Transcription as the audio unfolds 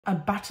a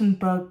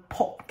Battenberg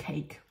pop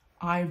cake.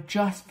 I've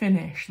just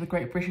finished the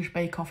Great British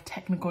Bake Off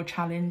technical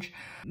challenge,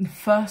 the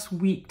first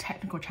week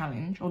technical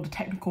challenge, or the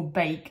technical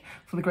bake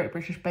for the Great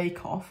British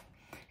Bake Off.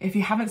 If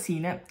you haven't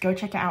seen it, go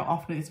check it out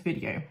after this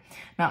video.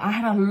 Now, I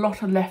had a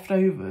lot of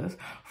leftovers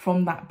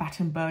from that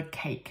Battenberg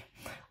cake.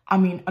 I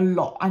mean, a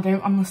lot. I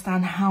don't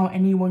understand how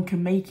anyone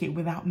can make it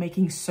without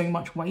making so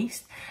much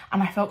waste.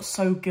 And I felt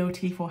so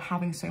guilty for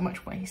having so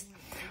much waste.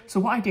 So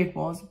what I did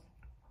was,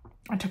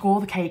 I took all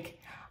the cake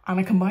and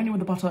I combined it with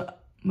the butter.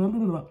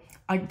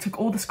 I took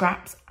all the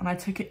scraps and I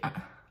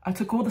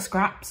took all the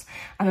scraps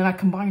and then I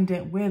combined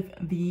it with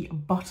the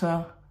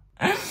butter.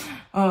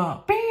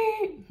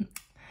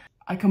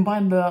 I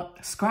combined the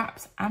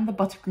scraps and the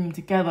buttercream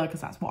together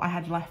because that's what I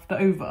had left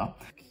over.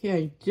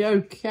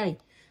 Okay.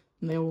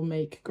 And they will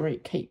make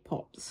great cake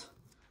pops.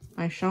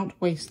 I shan't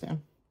waste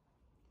them.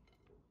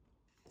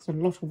 There's a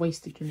lot of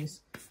wastage in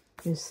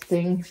this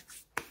thing.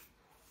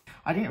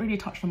 I didn't really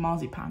touch the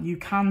marzipan. You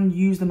can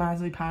use the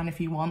marzipan if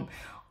you want.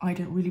 I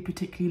don't really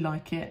particularly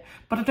like it,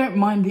 but I don't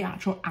mind the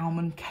actual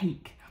almond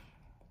cake.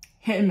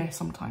 Hit and miss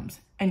sometimes.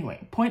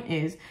 Anyway, point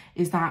is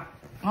that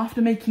after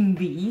making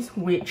these,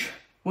 which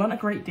weren't a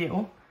great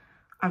deal,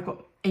 I've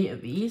got 8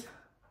 of these.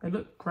 They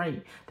look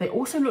great. They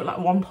also look like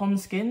wonton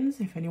skins,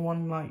 if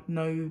anyone like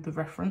know the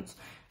reference.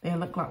 They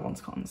look like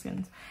wonton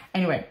skins.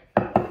 Anyway,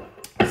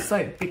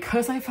 so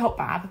because I felt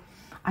bad,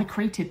 I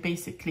created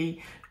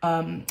basically,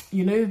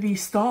 you know, the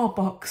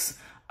Starbucks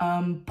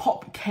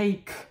pop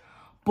cake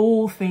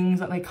ball things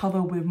that they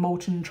cover with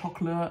molten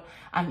chocolate,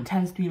 and it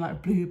tends to be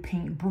like blue,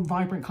 pink,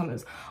 vibrant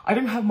colours. I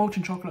don't have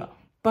molten chocolate,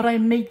 but I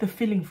made the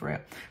filling for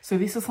it. So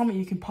this is something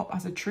you can pop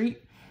as a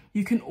treat.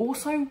 You can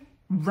also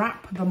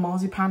wrap the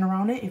marzipan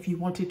around it if you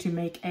wanted to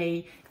make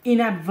a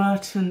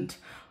inadvertent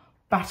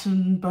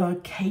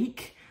Battenberg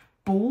cake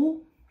ball,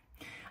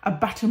 a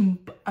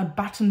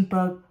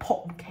Battenberg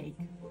pop cake.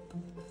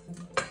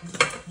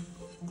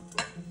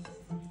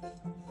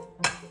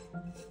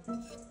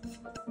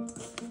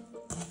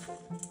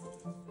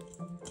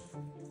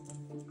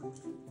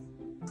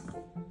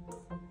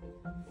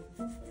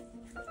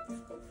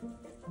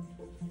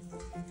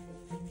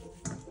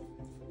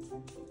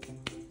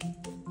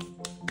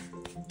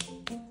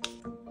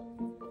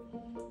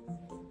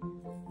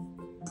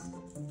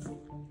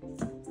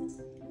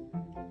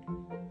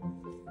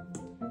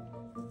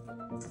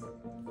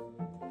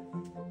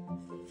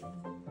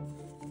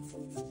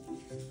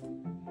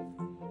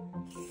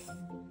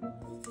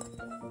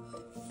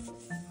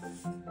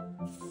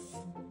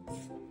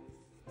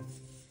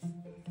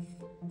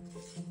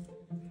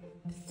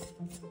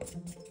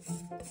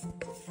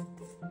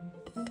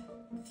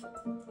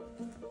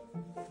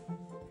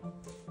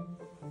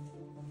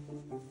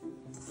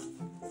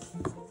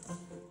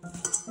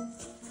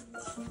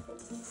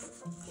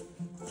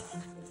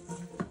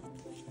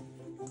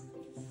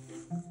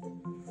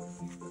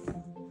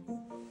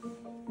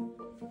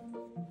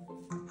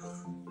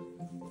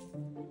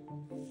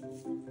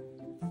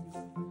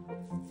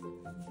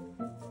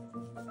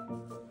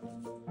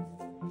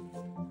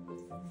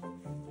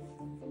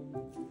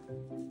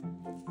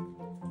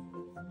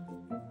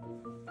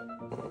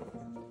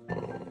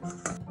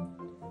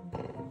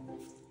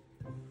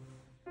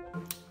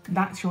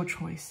 That's your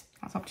choice.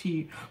 That's up to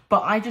you.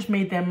 But I just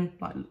made them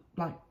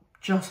like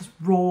just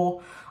raw.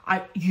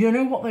 You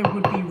know what they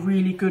would be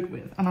really good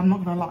with, and I'm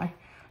not gonna lie,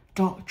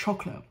 dark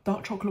chocolate.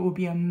 Dark chocolate would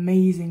be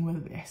amazing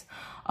with this.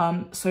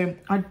 So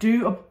I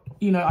do,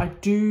 you know, I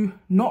do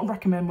not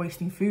recommend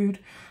wasting food.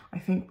 I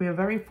think we are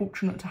very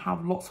fortunate to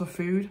have lots of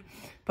food,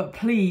 but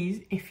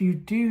please, if you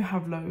do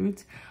have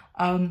loads,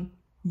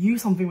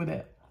 use something with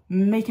it.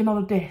 Make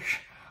another dish.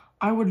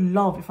 I would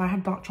love if I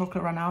had dark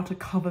chocolate right now to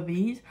cover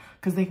these,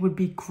 because they would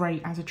be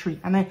great as a treat.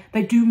 And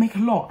they do make a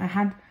lot. I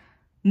had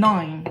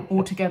 9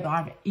 altogether.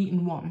 I've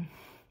eaten 1.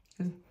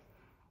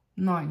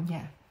 9,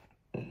 yeah.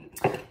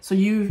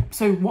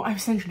 So what I've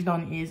essentially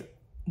done is,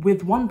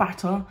 with one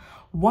batter,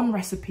 one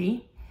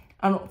recipe,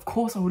 and of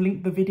course I will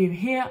link the video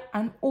here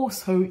and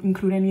also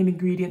include any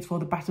ingredients for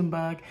the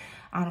Battenberg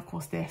and of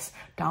course this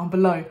down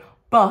below.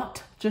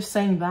 But just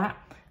saying that,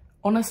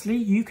 honestly,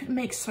 you could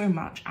make so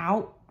much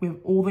out with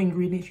all the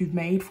ingredients you've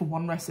made for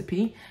one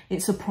recipe.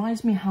 It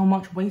surprised me how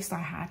much waste I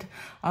had.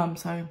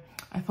 So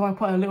I thought I'd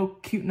put a little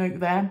cute note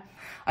there.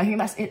 I think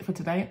that's it for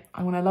today.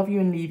 I want to love you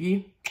and leave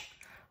you.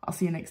 I'll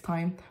see you next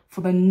time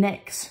for the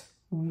next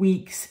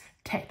week's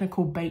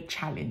technical bake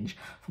challenge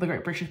for the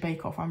Great British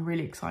Bake Off. I'm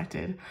really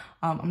excited.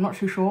 I'm not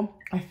too sure.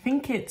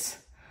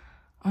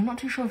 I'm not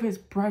too sure if it's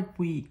bread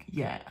week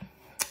yet.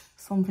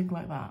 Something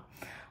like that.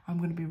 I'm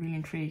going to be really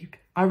intrigued.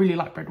 I really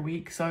like bread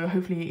week, so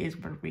hopefully it is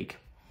bread week.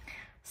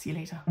 See you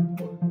later.